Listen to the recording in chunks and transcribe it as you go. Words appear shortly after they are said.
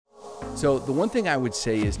So the one thing I would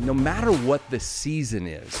say is no matter what the season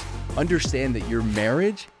is, understand that your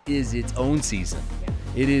marriage is its own season.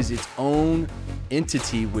 It is its own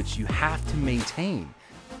entity which you have to maintain.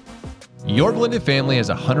 Your blended family has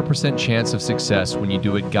a 100% chance of success when you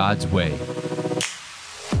do it God's way.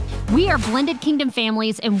 We are Blended Kingdom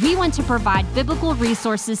Families, and we want to provide biblical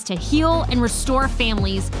resources to heal and restore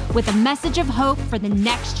families with a message of hope for the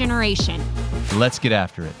next generation. Let's get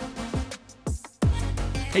after it.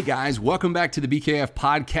 Hey guys, welcome back to the BKF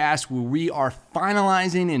podcast, where we are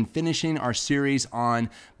finalizing and finishing our series on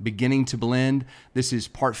beginning to blend. This is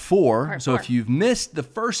part four. If you've missed the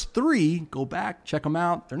first three, go back, check them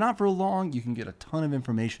out. They're not for long. You can get a ton of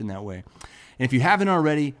information that way. And if you haven't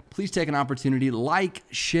already, please take an opportunity, like,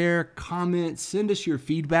 share, comment, send us your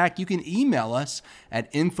feedback. You can email us at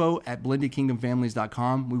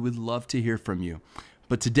info@blendedkingdomfamilies.com. We would love to hear from you.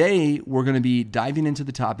 But today, we're going to be diving into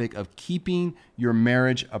the topic of keeping your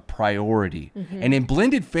marriage a priority. And in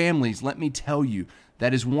blended families, let me tell you,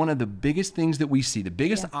 that is one of the biggest things that we see. The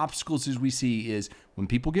biggest obstacles as we see is when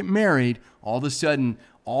people get married, all of a sudden,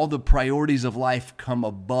 all the priorities of life come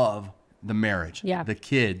above the marriage. The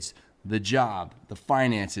kids, the job, the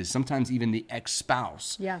finances, sometimes even the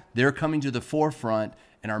ex-spouse. They're coming to the forefront,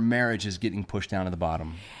 and our marriage is getting pushed down to the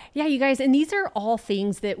bottom. Yeah, you guys, and these are all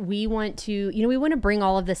things that we want to, we want to bring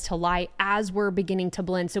all of this to light as we're beginning to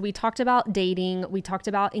blend. So we talked about dating, we talked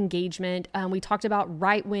about engagement, we talked about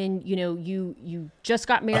right when, you just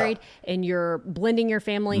got married and you're blending your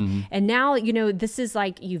family. And now, this is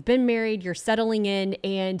like you've been married, you're settling in,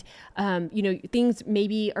 and, things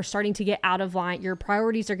maybe are starting to get out of line. Your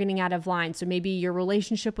priorities are getting out of line. So maybe your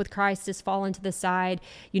relationship with Christ has fallen to the side.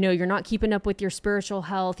 You're not keeping up with your spiritual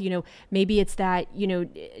health. Maybe it's that,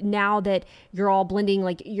 now that you're all blending,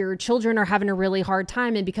 like your children are having a really hard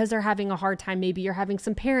time, and because they're having a hard time, maybe you're having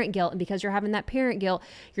some parent guilt, and because you're having that parent guilt,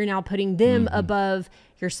 you're now putting them above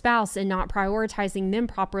your spouse and not prioritizing them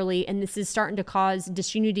properly. And this is starting to cause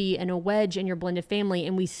disunity and a wedge in your blended family.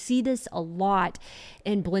 And we see this a lot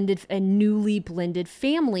in blended and newly blended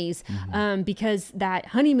families, because that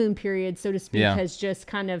honeymoon period, so to speak, has just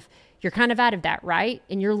you're kind of out of that, right?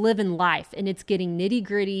 And you're living life, and it's getting nitty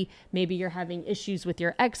gritty. Maybe you're having issues with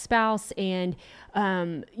your ex-spouse, and,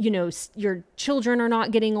 your children are not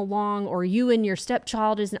getting along, or you and your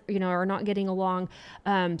stepchild are not getting along.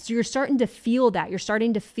 So you're starting to feel that. You're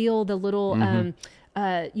starting to feel the little,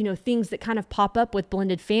 things that kind of pop up with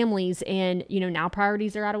blended families, and, now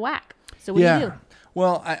priorities are out of whack. So what do you do?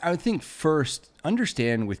 Well, I would think first,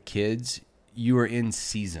 understand with kids, you are in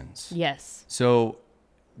seasons. Yes. So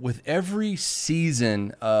with every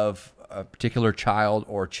season of a particular child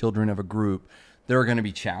or children of a group, there are going to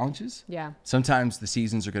be challenges. Yeah. Sometimes the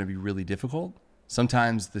seasons are going to be really difficult.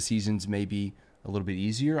 Sometimes the seasons may be a little bit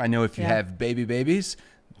easier. I know if you have babies,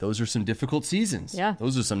 those are some difficult seasons. Yeah.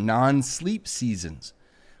 Those are some non-sleep seasons.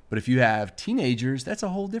 But if you have teenagers, that's a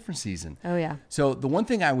whole different season. Oh, yeah. So the one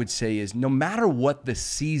thing I would say is no matter what the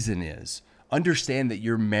season is, understand that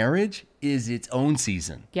your marriage is its own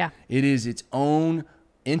season. Yeah. It is its own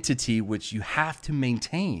entity which you have to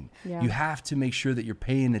maintain. You have to make sure that you're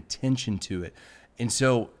paying attention to it. And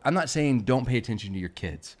so I'm not saying don't pay attention to your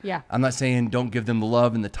kids. I'm not saying don't give them the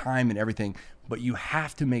love and the time and everything, but you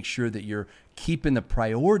have to make sure that you're keeping the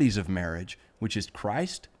priorities of marriage, which is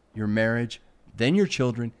Christ, your marriage, then your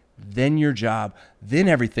children, then your job, then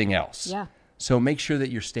everything else. So make sure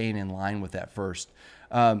that you're staying in line with that first.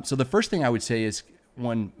 So the first thing I would say is,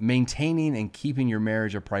 when maintaining and keeping your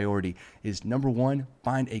marriage a priority, is number one,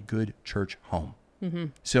 find a good church home.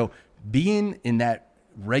 So being in that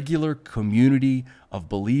regular community of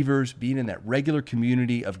believers, being in that regular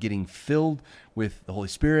community of getting filled with the Holy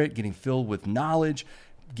Spirit, getting filled with knowledge,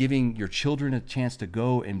 giving your children a chance to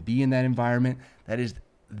go and be in that environment, that is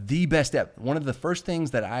the best step. One of the first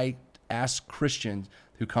things that I ask Christians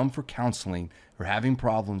who come for counseling or having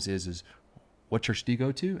problems is what church do you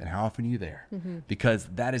go to and how often are you there? Because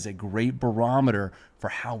that is a great barometer for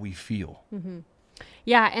how we feel.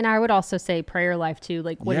 Yeah. And I would also say prayer life too.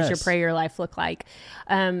 Like, what does your prayer life look like?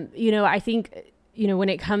 I think, when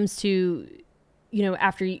it comes to,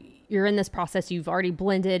 after you're in this process, you've already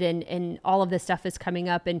blended and all of this stuff is coming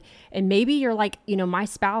up, and maybe you're like, my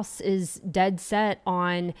spouse is dead set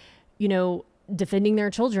on, defending their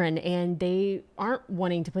children, and they aren't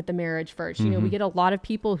wanting to put the marriage first. We get a lot of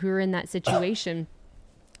people who are in that situation.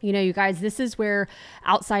 You guys, this is where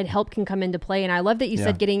outside help can come into play. And I love that you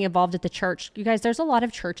said getting involved at the church. You guys, there's a lot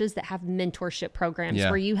of churches that have mentorship programs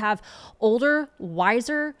where you have older,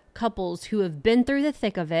 wiser couples who have been through the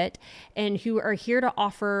thick of it and who are here to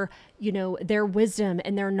offer, their wisdom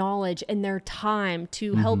and their knowledge and their time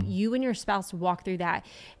to help you and your spouse walk through that.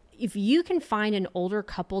 if you can find an older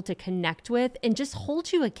couple to connect with and just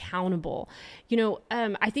hold you accountable,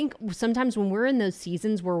 I think sometimes when we're in those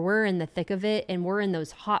seasons where we're in the thick of it and we're in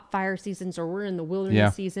those hot fire seasons or we're in the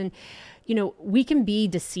wilderness season, we can be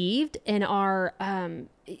deceived in our,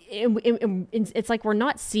 it's like we're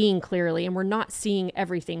not seeing clearly and we're not seeing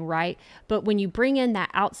everything right. But when you bring in that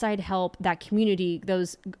outside help, that community,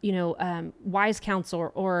 those, wise counselor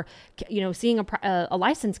or, seeing a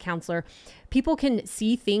licensed counselor, people can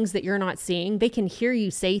see things that you're not seeing. They can hear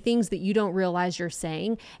you say things that you don't realize you're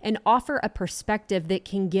saying and offer a perspective that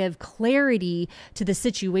can give clarity to the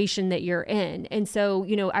situation that you're in. And so,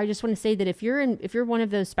 I just want to say that if you're one of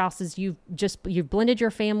those spouses, you've blended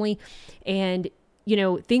your family and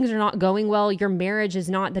things are not going well, your marriage is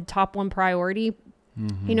not the top one priority.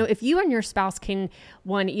 Mm-hmm. If you and your spouse can,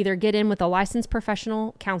 either get in with a licensed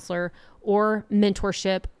professional counselor or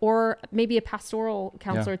mentorship or maybe a pastoral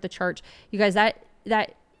counselor at the church, you guys, that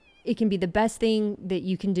it can be the best thing that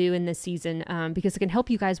you can do in this season, because it can help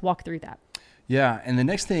you guys walk through that. Yeah. And the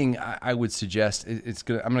next thing I would suggest, I'm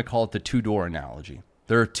going to call it the 2-door analogy.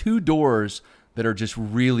 There are 2 doors that are just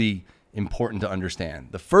really important to understand.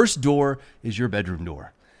 The first door is your bedroom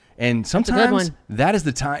door. And sometimes that is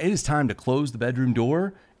the time, it is time to close the bedroom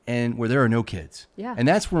door and where there are no kids. Yeah. And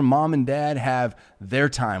that's where mom and dad have their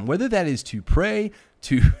time, whether that is to pray,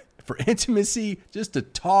 for intimacy, just to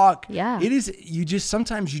talk. Yeah. It is,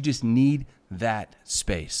 sometimes you just need that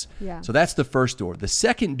space. Yeah. So that's the first door. The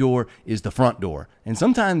second door is the front door. And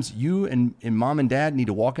sometimes you and mom and dad need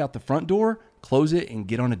to walk out the front door, close it, and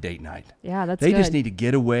get on a date night. Yeah, that's They good. just need to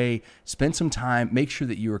get away, spend some time, make sure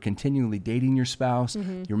that you are continually dating your spouse.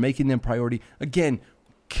 Mm-hmm. You're making them priority. Again,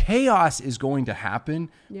 chaos is going to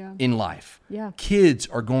happen in life. Yeah. Kids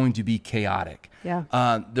are going to be chaotic.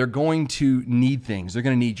 Yeah. They're going to need things. They're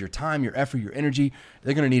going to need your time, your effort, your energy.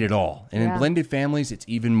 They're going to need it all. And in blended families, it's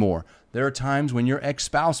even more. There are times when your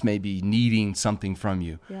ex-spouse may be needing something from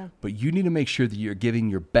you, but you need to make sure that you're giving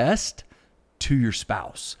your best to your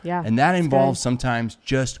spouse. Yeah, and that involves sometimes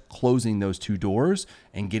just closing those 2 doors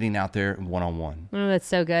and getting out there one-on-one. Oh, that's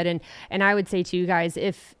so good. And I would say to you guys,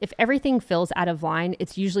 if everything feels out of line,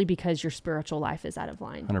 it's usually because your spiritual life is out of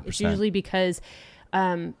line. 100%. It's usually because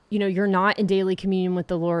you're not in daily communion with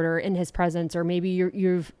the Lord or in his presence, or maybe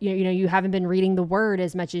you haven't been reading the word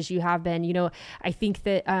as much as you have been. I think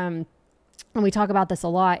that and we talk about this a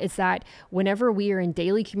lot, it's that whenever we are in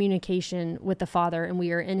daily communication with the Father and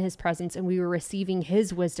we are in his presence and we are receiving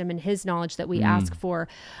his wisdom and his knowledge that we ask for,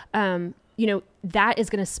 that is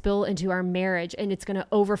going to spill into our marriage and it's going to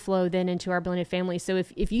overflow then into our blended family. So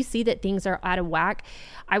if you see that things are out of whack,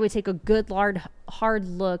 I would take a good hard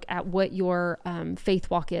look at what your faith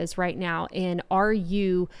walk is right now. And are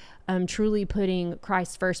you truly putting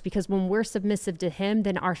Christ first? Because when we're submissive to him,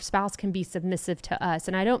 then our spouse can be submissive to us.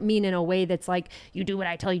 And I don't mean in a way that's like, you do what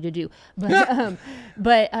I tell you to do,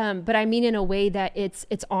 but I mean in a way that it's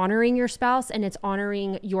honoring your spouse and it's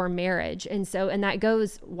honoring your marriage. And that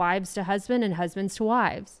goes wives to husband and husbands to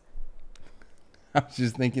wives. I was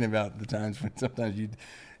just thinking about the times when sometimes you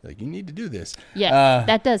need to do this. Yeah,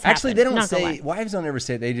 that does happen. Actually, they don't say, wives don't ever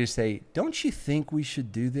say it. They just say, don't you think we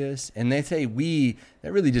should do this? And they say we,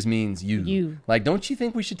 that really just means you. Like, don't you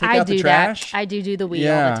think we should take out the trash? I do the we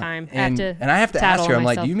all the time. And I have to ask her, I'm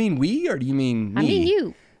like, do you mean we or do you mean me? I mean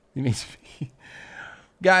you. You mean me.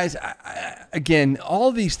 Guys, again,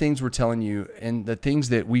 all these things we're telling you and the things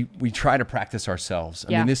that we try to practice ourselves.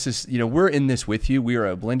 I mean, this is, we're in this with you. We are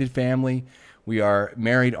a blended family. We are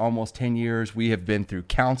married almost 10 years. We have been through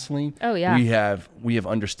counseling. Oh, yeah. We have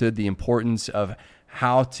understood the importance of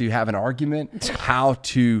how to have an argument, how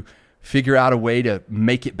to figure out a way to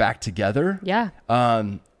make it back together. Yeah.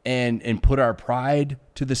 And put our pride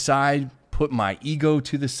to the side, put my ego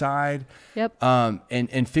to the side. Yep.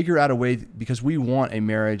 And figure out a way, because we want a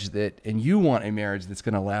marriage and you want a marriage that's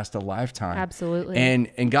going to last a lifetime. Absolutely.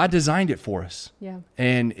 And God designed it for us. Yeah.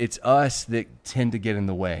 And it's us that tend to get in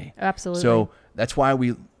the way. Absolutely. So that's why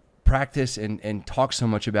we practice and talk so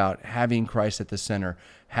much about having Christ at the center,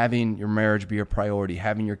 having your marriage be a priority,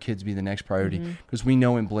 having your kids be the next priority, because we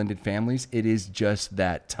know in blended families, it is just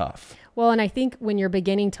that tough. Well, and I think when you're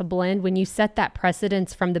beginning to blend, when you set that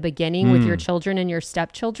precedence from the beginning with your children and your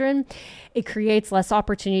stepchildren, it creates less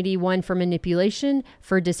opportunity, one, for manipulation,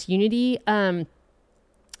 for disunity,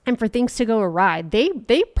 and for things to go awry.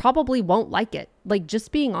 They probably won't like it. Like,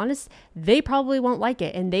 just being honest, they probably won't like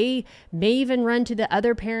it. And they may even run to the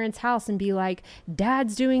other parent's house and be like,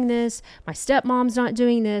 Dad's doing this, my stepmom's not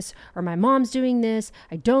doing this, or my mom's doing this.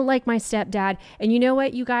 I don't like my stepdad. And you know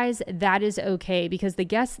what, you guys, that is okay, because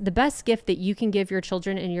the best gift that you can give your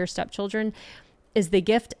children and your stepchildren is the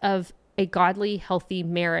gift of a godly, healthy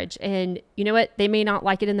marriage. And you know what? They may not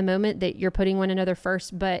like it in the moment that you're putting one another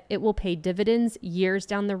first, but it will pay dividends years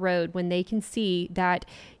down the road when they can see that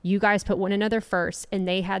you guys put one another first and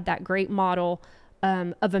they had that great model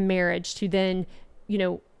of a marriage to then,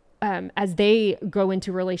 as they go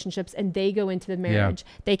into relationships and they go into the marriage,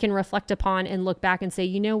 they can reflect upon and look back and say,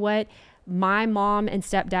 you know what? My mom and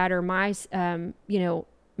stepdad, or my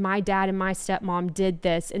dad and my stepmom did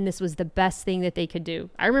this, and this was the best thing that they could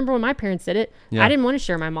do. I remember when my parents did it. I didn't want to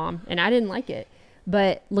share my mom, and I didn't like it.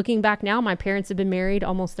 But looking back now, my parents have been married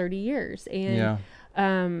almost 30 years, and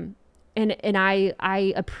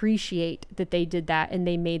I appreciate that they did that and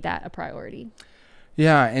they made that a priority.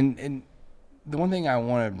 Yeah, and the one thing I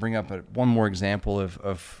want to bring up, one more example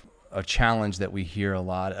of a challenge that we hear a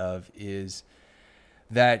lot of is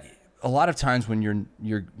that a lot of times when you're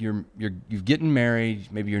getting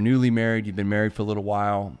married, maybe you're newly married, you've been married for a little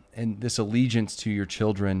while, and this allegiance to your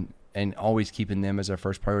children and always keeping them as our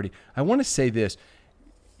first priority. I want to say this: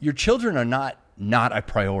 your children are not a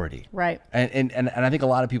priority, right? And I think a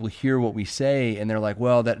lot of people hear what we say and they're like,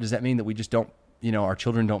 well, does that mean that we just don't, our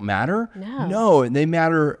children don't matter? No, they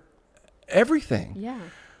matter everything. Yeah.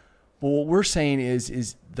 Well, what we're saying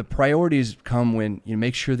is the priorities come when you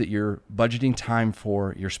make sure that you're budgeting time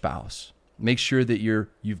for your spouse. Make sure that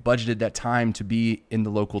you've budgeted that time to be in the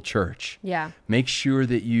local church. Yeah. Make sure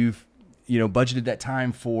that you've budgeted that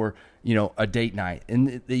time for a date night,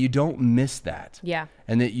 and that you don't miss that. Yeah.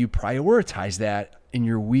 And that you prioritize that in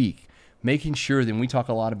your week. Making sure that we talk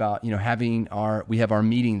a lot about, we have our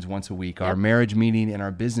meetings once a week, our marriage meeting and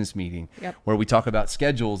our business meeting, where we talk about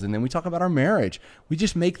schedules, and then we talk about our marriage. We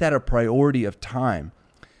just make that a priority of time.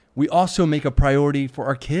 We also make a priority for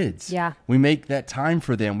our kids. Yeah. We make that time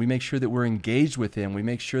for them. We make sure that we're engaged with them. We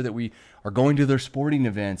make sure that we are going to their sporting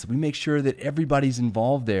events. We make sure that everybody's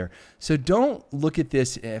involved there. So don't look at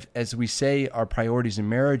this as we say our priorities in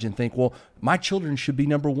marriage and think, well, my children should be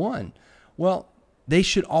number one. Well, they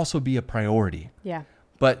should also be a priority. Yeah.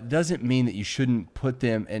 But doesn't mean that you shouldn't put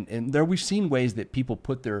them, and there we've seen ways that people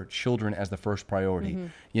put their children as the first priority,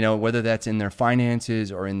 whether that's in their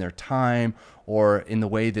finances or in their time or in the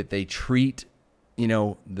way that they treat,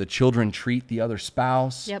 the children treat the other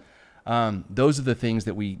spouse. Yep. Those are the things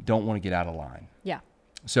that we don't want to get out of line. Yeah.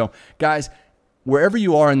 So guys, wherever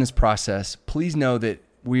you are in this process, please know that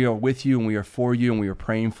we are with you and we are for you and we are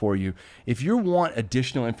praying for you. If you want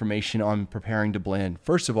additional information on preparing to blend,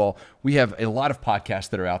 first of all, we have a lot of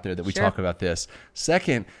podcasts that are out there that we talk about this.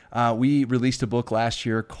 Second, we released a book last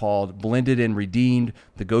year called Blended and Redeemed,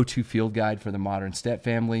 the go-to field guide for the modern step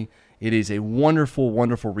family. It is a wonderful,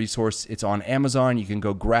 wonderful resource. It's on Amazon. You can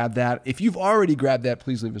go grab that. If you've already grabbed that,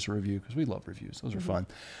 please leave us a review because we love reviews. Those are fun.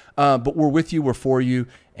 But we're with you. We're for you.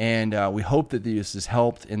 And we hope that this has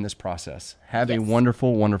helped in this process. Have a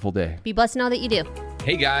wonderful, wonderful day. Be blessed in all that you do.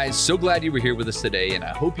 Hey guys, so glad you were here with us today, and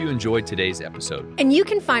I hope you enjoyed today's episode. And you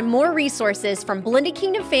can find more resources from Blended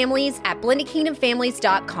Kingdom Families at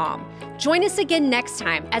blendedkingdomfamilies.com. Join us again next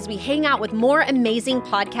time as we hang out with more amazing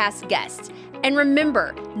podcast guests. And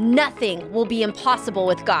remember, nothing will be impossible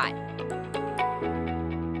with God.